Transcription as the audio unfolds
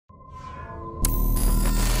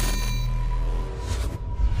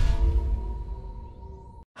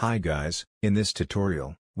Hi guys, in this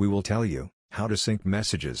tutorial, we will tell you how to sync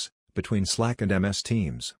messages between Slack and MS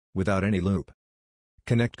Teams without any loop.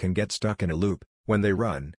 Connect can get stuck in a loop when they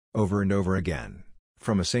run over and over again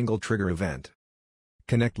from a single trigger event.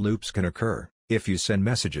 Connect loops can occur if you send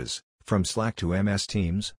messages from Slack to MS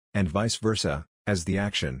Teams and vice versa, as the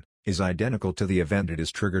action is identical to the event it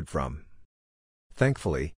is triggered from.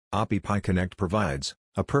 Thankfully, Appy Pie Connect provides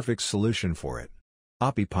a perfect solution for it.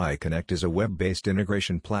 Appy Pie Connect is a web-based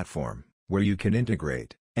integration platform where you can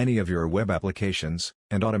integrate any of your web applications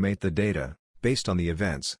and automate the data based on the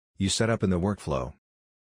events you set up in the workflow.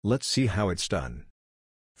 Let's see how it's done.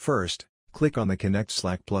 First, click on the Connect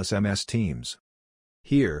Slack plus MS Teams.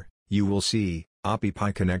 Here, you will see Appy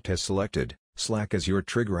Pie Connect has selected Slack as your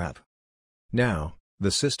trigger app. Now, the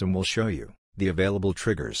system will show you the available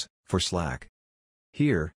triggers for Slack.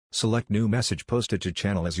 Here, select New Message Posted to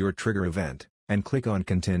Channel as your trigger event, and click on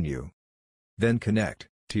Continue. Then connect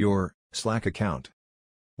to your Slack account.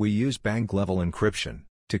 We use bank-level encryption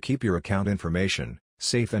to keep your account information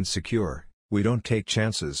safe and secure. We don't take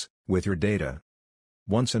chances with your data.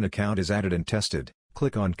 Once an account is added and tested,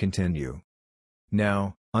 click on Continue.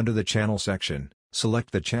 Now, under the Channel section,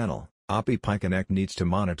 select the channel Appy Pie Connect needs to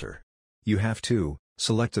monitor. You have to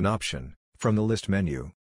select an option from the list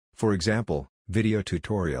menu. For example, Video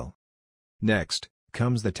Tutorial. Next,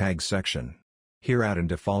 comes the Tags section. Here add in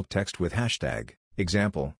default text with hashtag,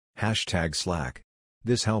 example, #Slack.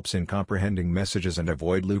 This helps in comprehending messages and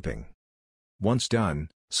avoid looping. Once done,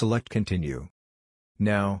 select Continue.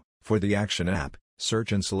 Now, for the Action app,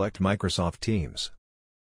 search and select Microsoft Teams.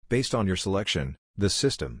 Based on your selection, the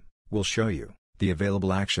system will show you the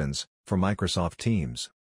available actions for Microsoft Teams.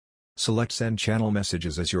 Select Send Channel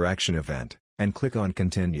Messages as your action event, and click on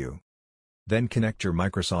Continue. Then connect your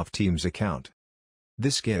Microsoft Teams account.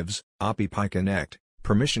 This gives Appy Pie Connect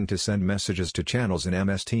permission to send messages to channels in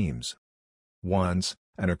MS Teams. Once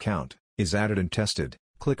an account is added and tested,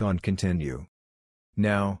 click on Continue.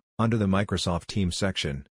 Now, under the Microsoft Teams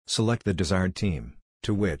section, select the desired team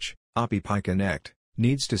to which Appy Pie Connect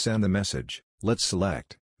needs to send the message. Let's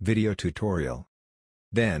select Video Tutorial.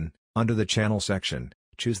 Then, under the Channel section,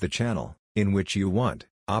 choose the channel in which you want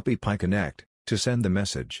Appy Pie Connect to send the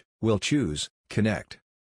message. We'll choose Connect.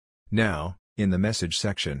 Now, in the Message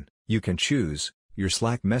section, you can choose your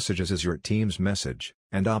Slack messages as your Teams message,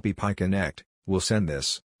 and Appy Pie Connect will send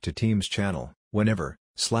this to Teams channel whenever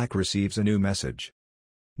Slack receives a new message.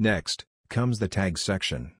 Next, comes the Tags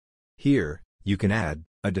section. Here, you can add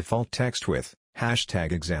a default text with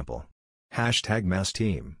 #example,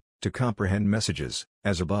 #massteam, to comprehend messages,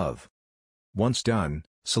 as above. Once done,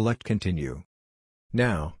 select Continue.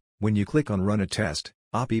 Now, when you click on Run a Test,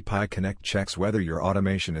 Appy Pie Connect checks whether your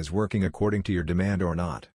automation is working according to your demand or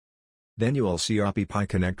not. Then you will see Appy Pie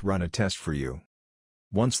Connect run a test for you.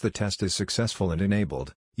 Once the test is successful and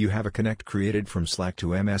enabled, you have a connect created from Slack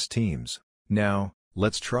to MS Teams. Now,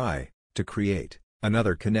 let's try to create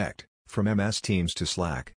another connect from MS Teams to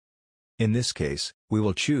Slack. In this case, we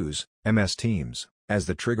will choose MS Teams as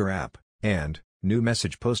the trigger app, and New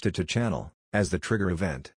Message Posted to Channel as the trigger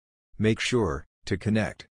event. Make sure to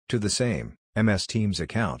connect to the same MS Teams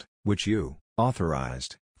account which you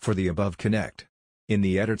authorized for the above connect. In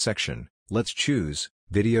the Edit section, let's choose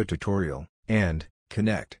Video Tutorial and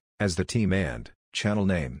Connect as the team and channel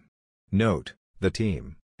name. Note, the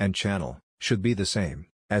team and channel should be the same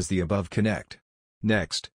as the above connect.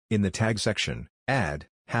 Next, in the Tag section, add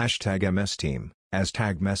 #MSTeam as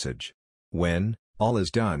tag message. When all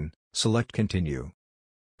is done, select Continue.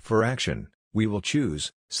 For action, we will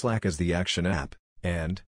choose Slack as the action app,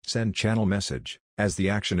 and Send Channel Message as the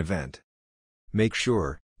action event. Make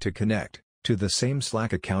sure to connect to the same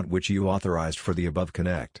Slack account which you authorized for the above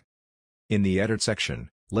connect. In the Edit section,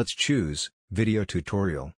 let's choose Video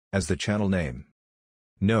Tutorial as the channel name.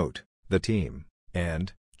 Note, the team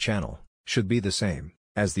and channel should be the same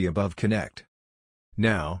as the above connect.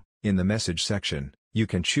 Now, in the Message section, you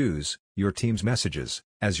can choose your team's messages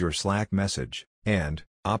as your Slack message, and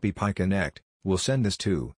Appy Pie Connect will send this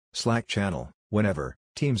to Slack channel whenever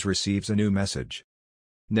Teams receives a new message.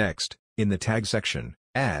 Next, in the Tag section,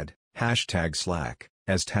 add #Slack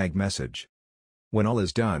as tag message. When all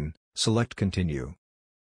is done, select Continue.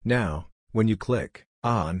 Now, when you click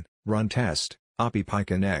on Run Test, Appy Pie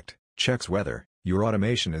Connect checks whether your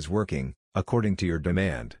automation is working according to your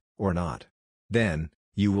demand or not. Then,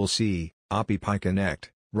 you will see Appy Pie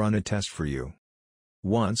Connect run a test for you.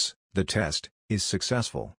 Once the test is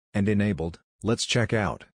successful and enabled, let's check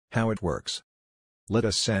out how it works. Let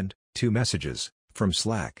us send 2 messages from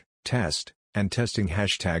Slack, test, and testing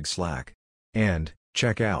 #Slack, and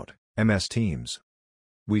check out MS Teams.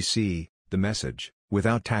 We see the message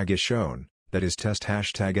without tag is shown, that is test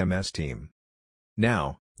 #MSTeam.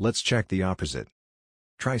 Now, let's check the opposite.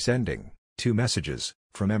 Try sending 2 messages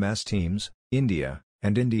from MS Teams, India,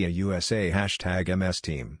 and India USA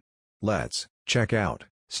 #MSTeam. Let's check out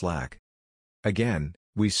Slack. Again,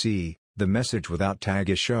 we see the message without tag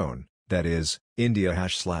is shown, that is, India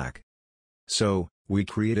 #Slack. So, we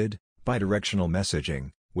created bidirectional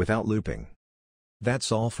messaging without looping.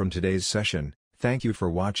 That's all from today's session. Thank you for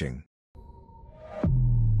watching.